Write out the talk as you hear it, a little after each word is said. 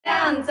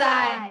靓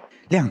仔，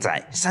靓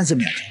仔30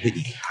秒就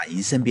会打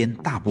赢身边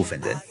大部分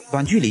人。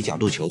短距离角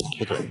度球打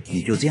不准，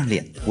你就这样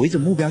练，围着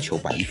目标球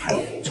摆一排，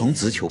从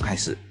直球开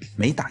始，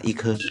每打一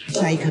颗，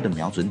下一颗的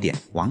瞄准点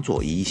往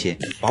左移一些，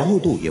薄厚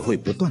度也会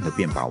不断的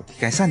变薄，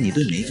改善你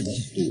对每种角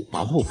度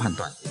薄厚判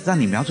断，让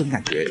你瞄准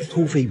感觉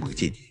突飞猛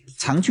进。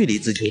长距离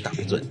直球打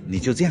不准，你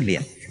就这样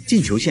练，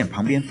进球线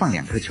旁边放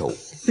2颗球，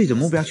对着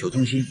目标球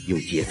中心有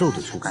节奏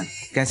的出杆，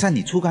改善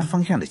你出杆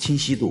方向的清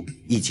晰度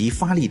以及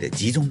发力的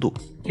集中度，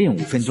练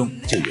5分钟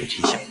就有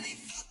奇效。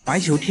白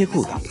球贴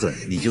库打不准，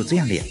你就这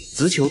样练，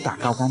直球打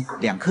高杆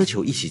，2颗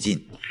球一起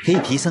进，可以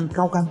提升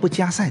高杆不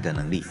加塞的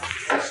能力，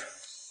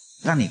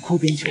让你库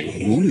边球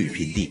如履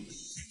平地。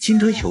轻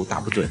推球打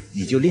不准，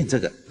你就练这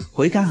个，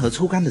回杆和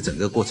出杆的整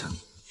个过程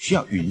需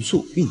要匀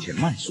速并且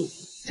慢速，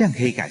这样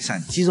可以改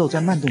善肌肉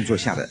在慢动作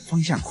下的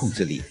方向控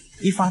制力。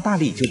一发大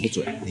力就不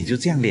准，你就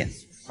这样练，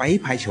摆一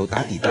排球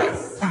打底带，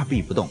大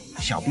臂不动，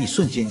小臂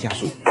瞬间加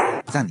速，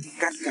让你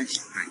干干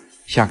想爱。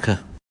下课。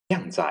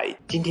靓仔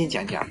今天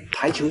讲讲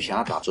台球想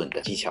要打准的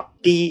技巧。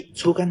第一，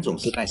出杆总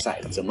是带塞，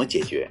怎么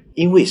解决？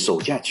因为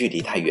手架距离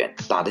太远，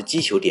打的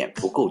击球点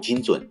不够精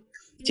准。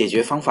解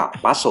决方法，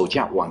把手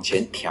架往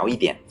前调一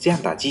点，这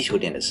样打击球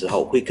点的时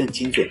候会更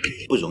精准，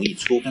不容易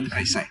出杆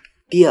带塞。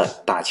第二，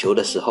打球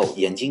的时候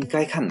眼睛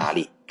该看哪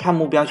里？看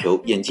目标球，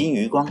眼睛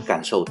余光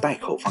感受带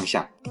口方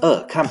向。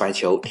2. 看白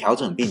球，调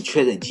整并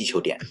确认击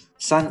球点。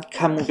3.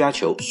 看目标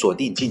球，锁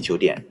定进球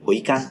点，回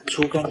杆、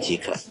出杆即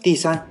可。第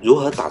3，如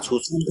何打出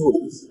穿透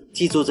力？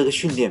记住这个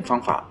训练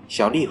方法：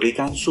小力回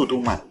杆速度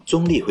慢，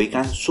中力回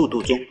杆速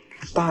度中，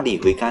大力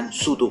回杆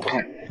速度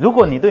快。如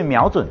果你对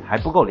瞄准还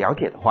不够了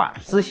解的话，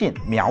私信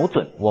瞄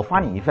准，我发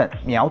你一份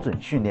瞄准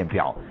训练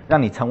表，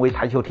让你成为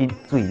台球厅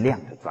最靓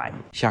的仔。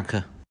下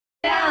课。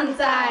靓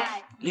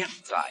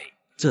仔，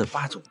这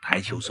8种台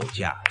球手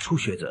架，初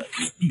学者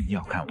一定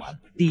要看完。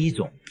第一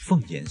种，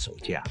凤眼手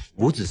架，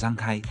五指张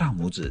开，大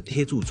拇指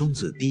贴住中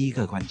指第一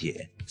个关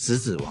节，食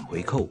指往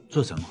回扣，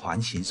做成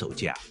环形手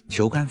架，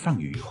球杆放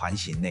于环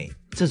形内。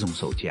这种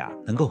手架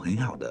能够很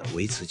好的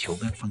维持球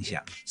杆方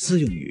向，适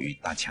用于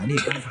打强烈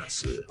杆法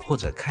时或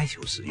者开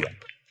球时用。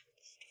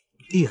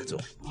第二种，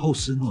后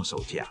斯诺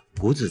手架，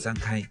五指张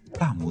开，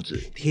大拇指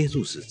贴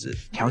住食指，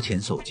调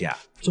前手架，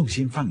重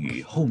心放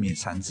于后面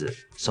3指，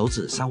手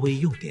指稍微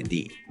用点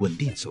力，稳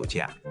定手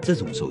架。这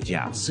种手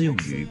架适用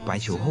于白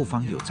球后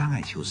方有障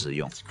碍球时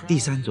用。第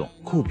三种，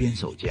库边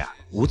手架，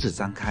五指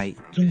张开，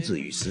中指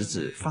与食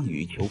指放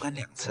于球杆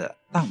两侧，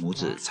大拇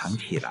指藏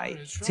起来，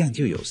这样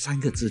就有3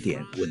个支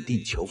点稳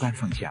定球杆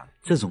方向。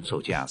这种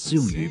手架适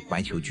用于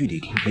白球距离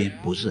库边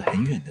不是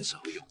很远的时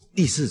候用。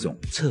第四种，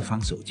侧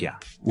方手架，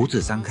五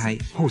指张开，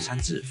后3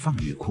指放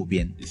于库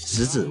边，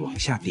食指往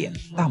下点，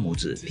大拇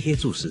指贴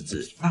住食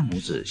指，大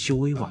拇指稍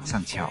微往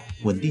上翘，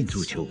稳定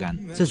住球杆。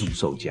这种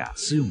手架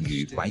适用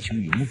于白球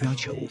与目标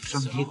球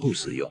双贴库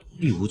使用。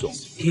第五种，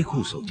贴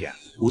库手架，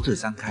五指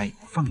张开，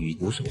放于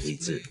鼓手位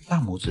置，大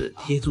拇指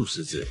贴住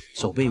食指，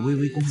手背微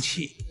微弓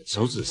起，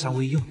手指稍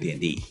微用点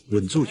力，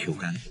稳住球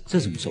杆。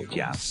这种手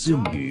架适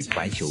用于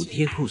白球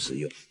贴库使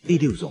用。第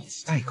六种，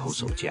带口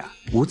手架，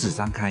五指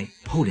张开，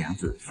后2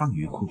指放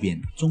于库边，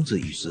中指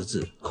与食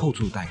指扣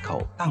住带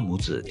口，大拇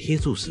指贴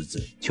住食指，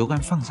球杆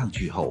放上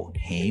去后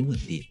很稳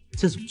定。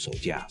这种手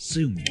架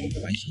适用于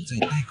白球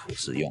在带口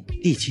使用。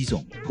第七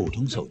种，普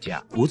通手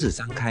架，五指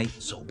张开，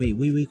手背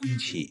微微弓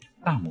起，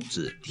大拇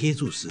指贴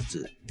住食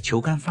指，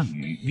球杆放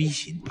于 V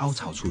型凹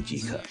槽处即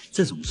可。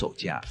这种手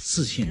架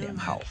视线良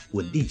好，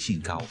稳定性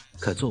高，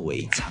可作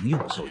为常用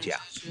手架。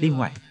另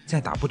外，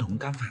在打不同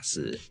杆法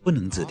时，不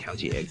能只调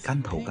节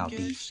杆头高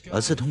低，而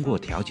是通过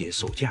调节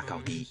手架高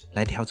低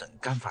来调整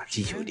杆法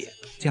击球点，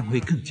这样会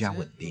更加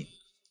稳定。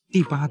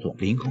第八种，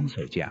凌空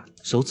手架，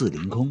手指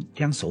凌空，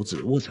将手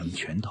指握成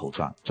拳头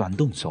状，转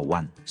动手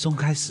腕，松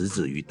开食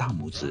指与大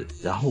拇指，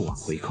然后往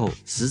回扣，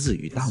食指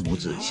与大拇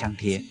指相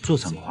贴，做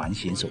成环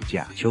形手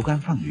架，球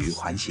杆放于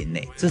环形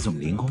内。这种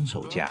凌空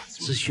手架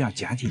是需要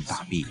夹紧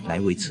大臂来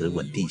维持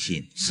稳定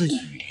性，适用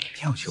于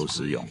跳球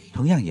使用，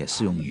同样也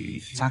适用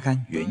于扎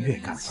杆圆月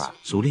杆法，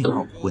熟练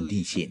后稳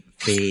定性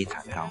非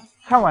常高。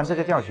看完这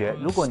个教学，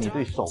如果你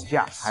对手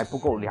架还不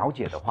够了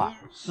解的话，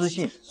私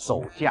信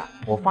手架，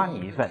我发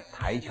你一份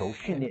台球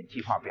训练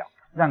计划表，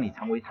让你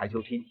成为台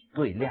球厅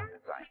最靓的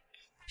仔。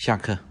下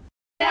课。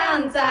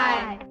靓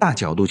仔，大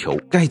角度球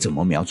该怎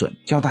么瞄准？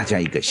教大家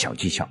一个小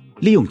技巧，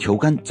利用球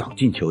杆找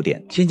进球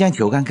点，先将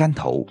球杆杆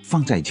头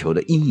放在球的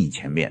阴影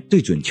前面，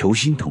对准球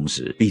心，同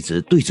时笔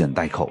直对准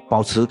带口，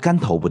保持杆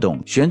头不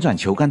动，旋转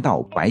球杆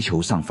到白球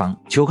上方，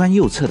球杆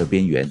右侧的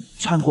边缘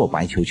穿过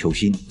白球球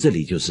心，这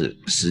里就是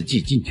实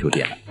际进球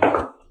点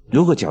了。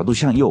如果角度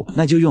向右，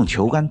那就用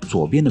球杆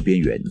左边的边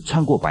缘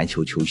穿过白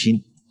球球心，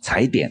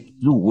踩点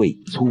入位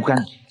出杆，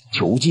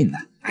球进了，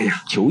哎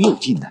呀，球又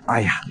进了，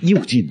哎呀，又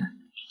进了。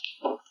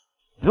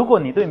如果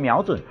你对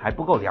瞄准还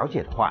不够了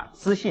解的话，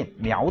私信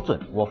瞄准，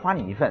我发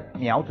你一份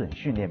瞄准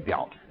训练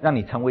表，让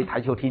你成为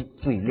台球厅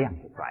最靓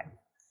的仔。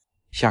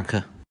下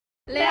课。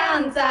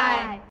靓仔。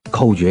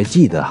口诀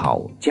记得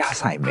好，加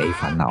赛没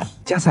烦恼。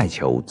加赛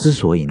球之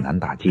所以难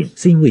打进，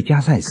是因为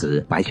加赛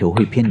时白球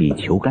会偏离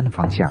球杆的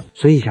方向，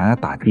所以想要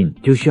打进，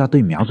就需要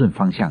对瞄准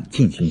方向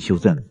进行修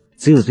正。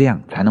只有这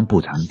样才能补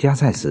偿加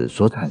赛时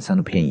所产生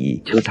的偏移，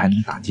球才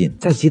能打进。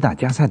在击打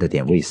加赛的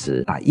点位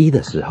时，打1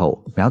的时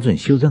候，瞄准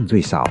修正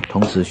最少，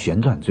同时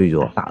旋转最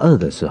弱；打2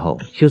的时候，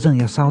修正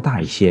要稍大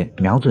一些，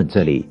瞄准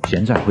这里，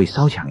旋转会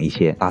稍强一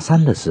些；打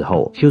3的时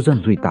候，修正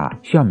最大，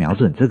需要瞄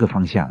准这个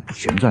方向，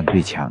旋转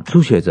最强。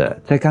初学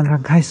者在刚刚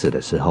开始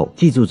的时候，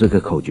记住这个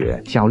口诀：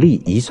小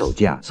力移手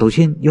架，首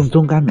先用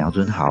中杆瞄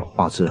准好，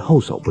保持后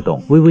手不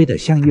动，微微的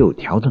向右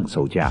调整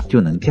手架，就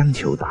能将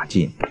球打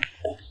进。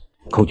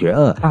口诀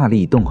2：大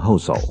力动后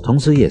手，同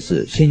时也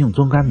是先用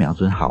中杆瞄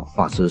准好，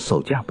保持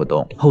手架不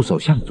动，后手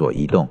向左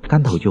移动，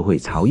杆头就会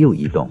朝右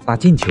移动。打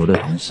进球的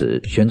同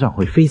时，旋转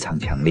会非常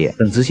强烈。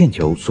等直线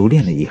球熟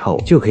练了以后，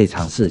就可以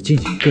尝试进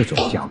行各种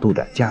角度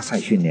的加赛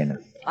训练了。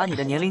把你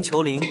的年龄、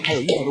球龄还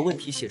有遇到的问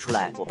题写出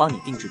来，我帮你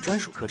定制专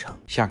属课程。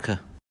下课。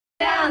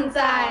靓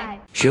仔。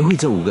学会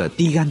这5个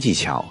低杆技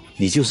巧，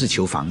你就是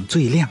球房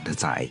最亮的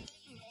仔。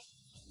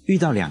遇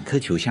到2颗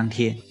球相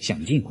贴，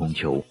想进红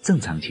球，正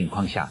常情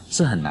况下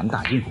是很难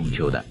打进红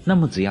球的。那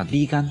么只要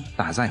低杆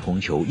打在红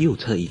球右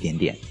侧一点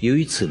点，由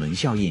于齿轮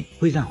效应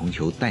会让红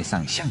球带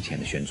上向前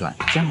的旋转，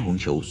将红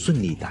球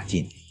顺利打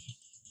进。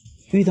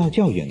遇到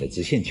较远的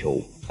直线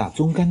球，打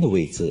中杆的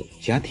位置，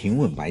想要停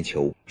稳白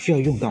球，需要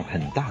用到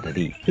很大的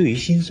力。对于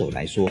新手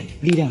来说，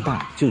力量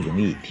大就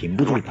容易停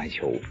不住白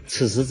球，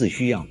此时只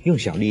需要用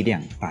小力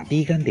量把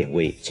低杆点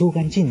位抽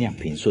杆尽量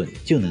平顺，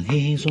就能轻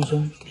轻松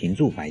松停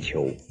住白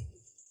球。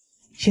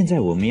现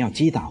在我们要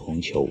击打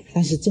红球，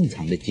但是正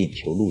常的进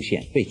球路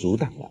线被阻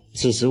挡了。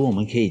此时我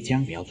们可以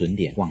将瞄准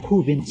点往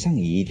库边上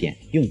移一点，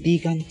用低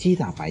杆击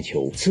打白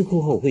球，吃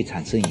库后会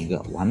产生一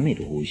个完美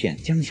的弧线，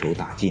将球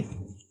打进。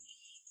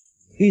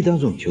遇到这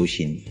种球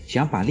型，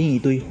想把另一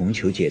堆红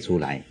球解出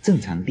来，正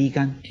常低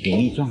杆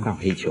容易撞到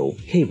黑球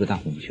，K 不到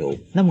红球，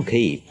那么可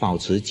以保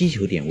持击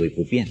球点位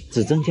不变，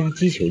只增加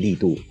击球力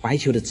度，白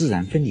球的自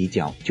然分离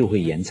角就会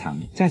延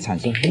长，再产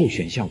生后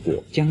旋效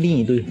果，将另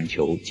一堆红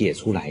球解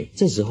出来，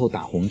这时候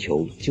打红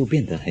球就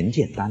变得很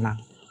简单啦。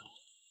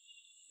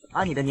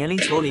把你的年龄、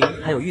球龄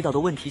还有遇到的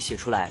问题写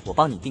出来，我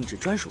帮你定制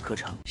专属课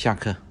程。下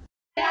课。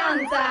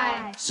靓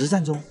仔。实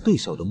战中，对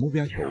手的目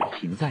标球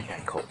停在袋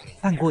口，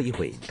但过一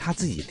会他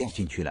自己掉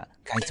进去了，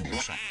该怎么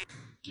算？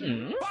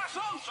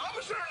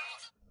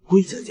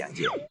规则讲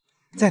解：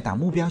在打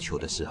目标球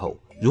的时候，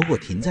如果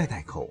停在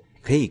袋口，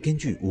可以根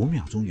据5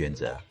秒钟原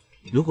则，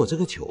如果这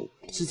个球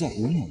是在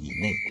5秒以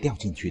内掉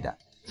进去的，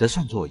则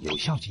算作有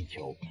效进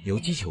球，由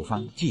击球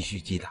方继续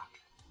击打。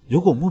如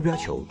果目标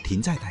球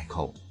停在袋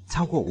口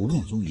超过5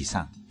秒钟以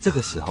上，这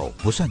个时候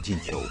不算进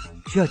球，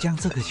需要将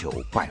这个球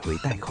拐回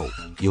袋口，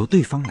由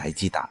对方来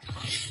击打。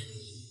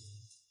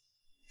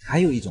还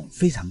有一种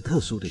非常特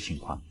殊的情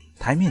况，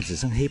台面只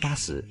剩黑八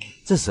时，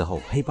这时候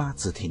黑八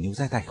只停留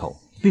在袋口，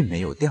并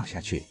没有掉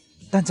下去，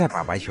但在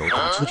把白球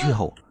打出去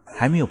后，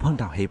还没有碰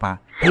到黑八，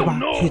黑八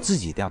却自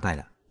己掉袋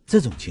了。这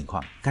种情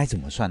况该怎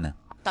么算呢？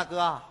大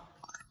哥，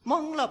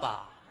懵了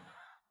吧？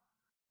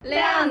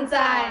靓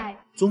仔。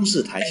中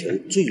式台球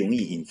最容易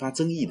引发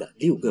争议的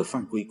6个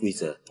犯规规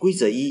则。规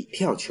则1：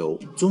跳球。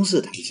中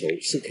式台球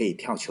是可以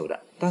跳球的，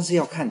但是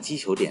要看击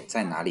球点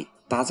在哪里。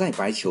打在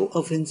白球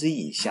1/2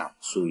以下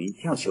属于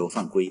跳球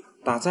犯规，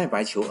打在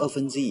白球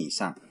1/2以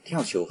上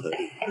跳球合理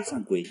不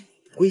犯规。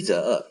规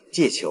则2：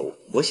借球。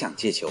我想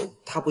借球，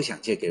他不想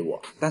借给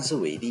我，但是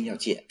我一定要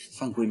借，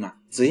犯规吗？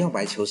只要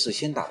白球是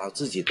先打到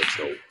自己的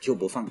球，就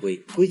不犯规。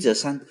规则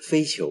3：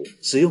飞球。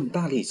使用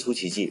大力出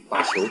奇迹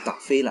把球打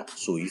飞了，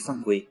属于犯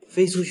规。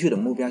飞出去的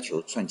目标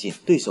球算进，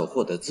对手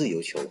获得自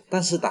由球。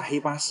但是打黑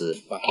八时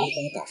把黑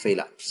八打飞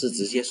了，是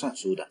直接算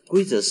输的。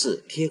规则4：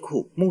贴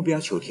库。目标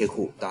球贴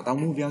库，打到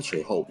目标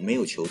球后没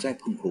有球再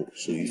碰库，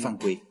属于犯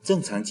规。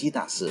正常击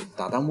打时，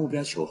打到目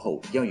标球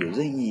后要有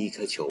任意一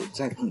颗球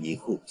再碰一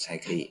库才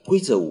可以。规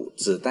则5：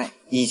指袋。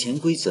以前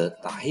规则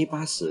打黑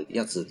八时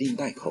要指定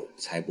袋口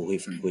才不会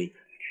犯规，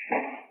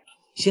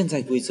现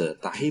在规则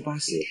打黑八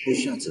时不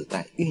需要指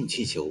袋，运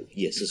气球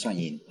也是算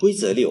赢。规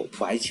则6：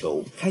白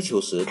球。开球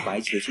时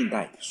白球进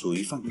袋属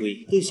于犯规，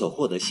对手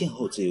获得线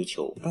后自由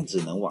球，但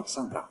只能往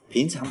上打。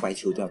平常白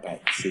球掉袋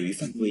属于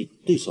犯规，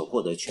对手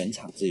获得全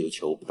场自由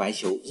球，白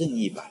球任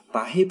意摆。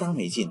打黑八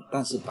没进，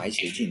但是白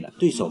球进了，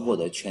对手获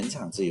得全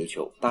场自由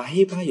球。打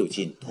黑八有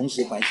进，同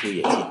时白球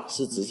也进，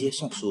是直接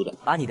算输的。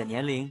把你的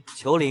年龄、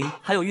球龄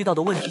还有遇到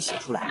的问题写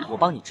出来，我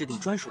帮你制定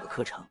专属的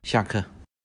课程。下课。